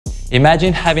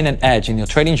Imagine having an edge in your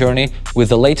trading journey with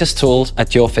the latest tools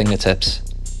at your fingertips.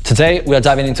 Today, we are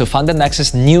diving into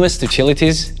FundedNext's newest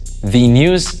utilities, the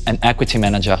News and Equity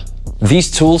Manager.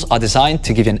 These tools are designed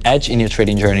to give you an edge in your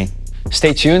trading journey.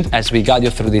 Stay tuned as we guide you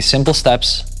through these simple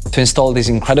steps to install these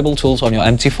incredible tools on your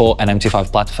MT4 and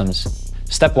MT5 platforms.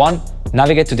 Step 1.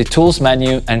 Navigate to the Tools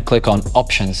menu and click on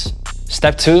Options.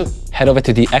 Step 2. Head over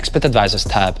to the Expert Advisors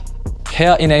tab.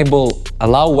 Here, enable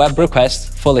Allow Web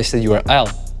Request for listed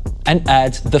URL and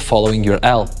add the following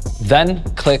URL. Then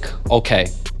click OK.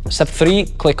 Step 3.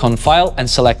 Click on File and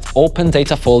select Open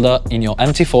Data folder in your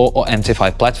MT4 or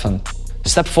MT5 platform.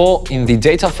 Step 4. In the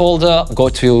Data folder, go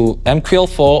to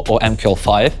MQL4 or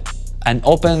MQL5 and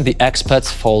open the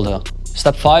Experts folder.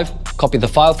 Step 5. Copy the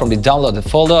file from the downloaded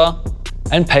folder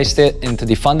and paste it into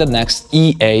the FundedNext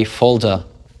EA folder.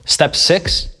 Step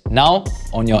 6. Now,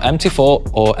 on your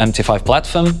MT4 or MT5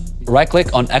 platform,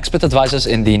 right-click on Expert Advisors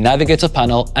in the Navigator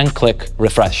panel and click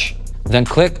Refresh. Then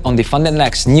click on the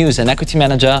FundedNext News and Equity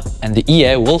Manager and the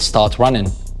EA will start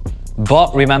running.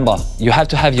 But remember, you have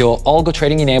to have your Algo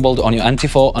Trading enabled on your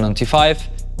MT4 and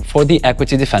MT5 for the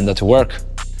Equity Defender to work.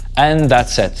 And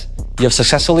that's it. You have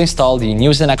successfully installed the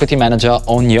News and Equity Manager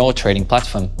on your trading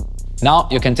platform. Now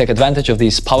you can take advantage of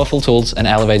these powerful tools and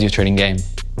elevate your trading game.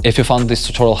 If you found this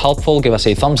tutorial helpful, give us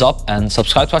a thumbs up and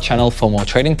subscribe to our channel for more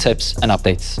trading tips and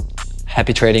updates.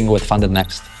 Happy trading with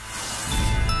FundedNext.